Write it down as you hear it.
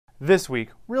This week,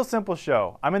 real simple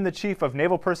show. I'm in the Chief of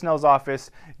Naval Personnel's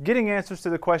office getting answers to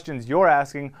the questions you're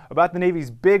asking about the Navy's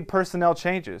big personnel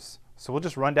changes. So we'll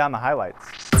just run down the highlights.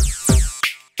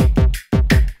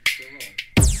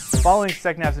 Following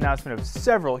second half's announcement of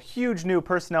several huge new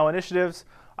personnel initiatives,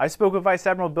 I spoke with Vice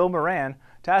Admiral Bill Moran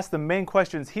to ask the main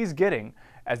questions he's getting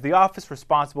as the office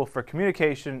responsible for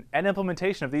communication and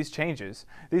implementation of these changes.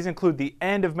 These include the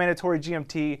end of mandatory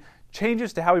GMT,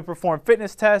 changes to how we perform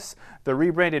fitness tests, the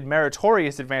rebranded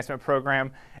Meritorious Advancement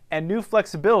Program, and new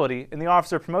flexibility in the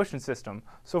officer promotion system.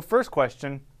 So first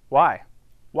question, why?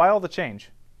 Why all the change?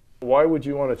 Why would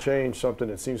you want to change something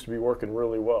that seems to be working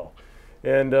really well?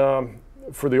 And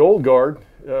for the old guard,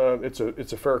 it's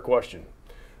a fair question.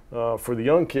 For the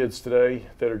young kids today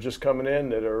that are just coming in,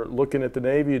 that are looking at the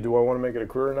Navy, do I want to make it a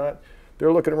career or not?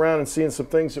 They're looking around and seeing some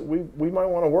things that we might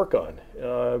want to work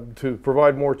on to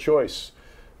provide more choice.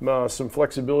 Some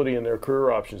flexibility in their career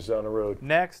options down the road.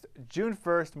 Next, June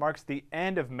 1st marks the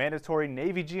end of mandatory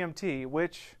Navy GMT,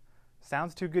 which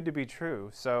sounds too good to be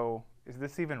true. So is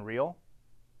this even real?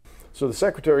 So the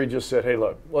Secretary just said, hey,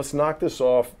 look, let's knock this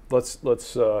off. Let's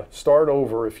start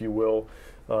over, if you will,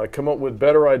 come up with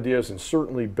better ideas and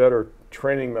certainly better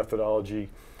training methodology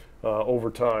over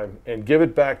time, and give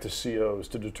it back to COs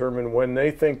to determine when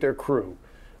they think their crew,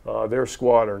 their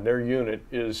squadron, their unit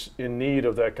is in need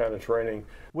of that kind of training.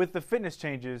 With the fitness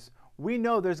changes, we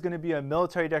know there's going to be a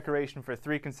military decoration for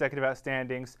 3 consecutive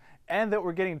outstandings and that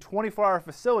we're getting 24-hour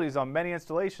facilities on many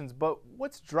installations, but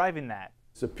what's driving that?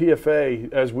 The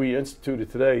PFA, as we instituted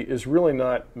today, is really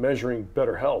not measuring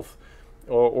better health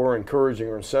or encouraging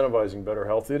or incentivizing better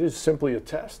health. It is simply a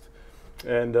test.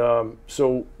 And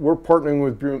so we're partnering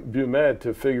with BUMED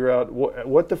to figure out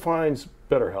what defines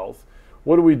better health.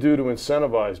 What do we do to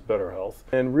incentivize better health?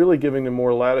 And really giving them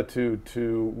more latitude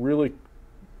to really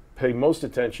pay most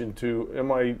attention to,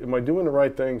 am I doing the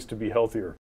right things to be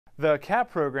healthier? The CAP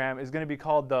program is going to be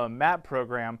called the MAP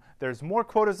program. There's more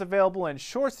quotas available and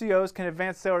shore COs can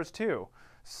advance sailors too.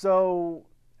 So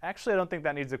actually I don't think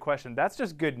that needs a question. That's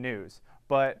just good news.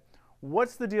 But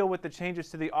what's the deal with the changes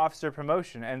to the officer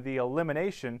promotion and the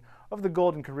elimination of the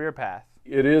golden career path?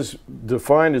 It is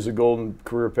defined as a golden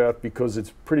career path because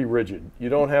it's pretty rigid. You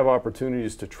don't have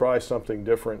opportunities to try something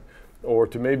different or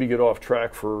to maybe get off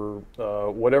track for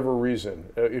whatever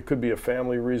reason. It could be a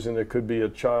family reason, it could be a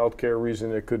child care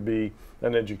reason, it could be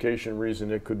an education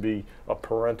reason, it could be a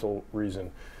parental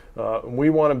reason. We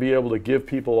want to be able to give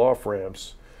people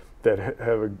off-ramps that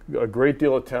have a great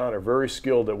deal of talent, are very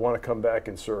skilled, that want to come back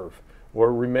and serve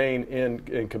or remain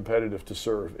in competitive to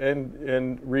serve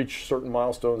and reach certain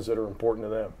milestones that are important to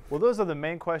them. Well, those are the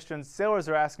main questions sailors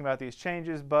are asking about these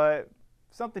changes, but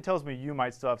something tells me you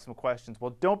might still have some questions.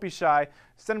 Well, don't be shy.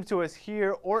 Send them to us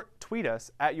here or tweet us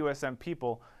at USM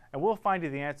People, and we'll find you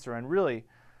the answer. And really,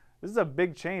 this is a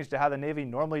big change to how the Navy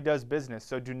normally does business,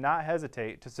 so do not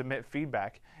hesitate to submit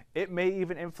feedback. It may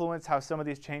even influence how some of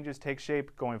these changes take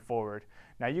shape going forward.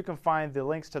 Now, you can find the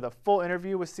links to the full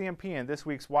interview with CMP in this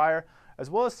week's Wire, as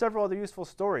well as several other useful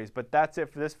stories. But that's it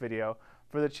for this video.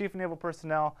 For the Chief of Naval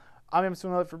Personnel, I'm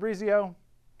Fabrizio.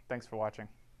 Thanks for watching.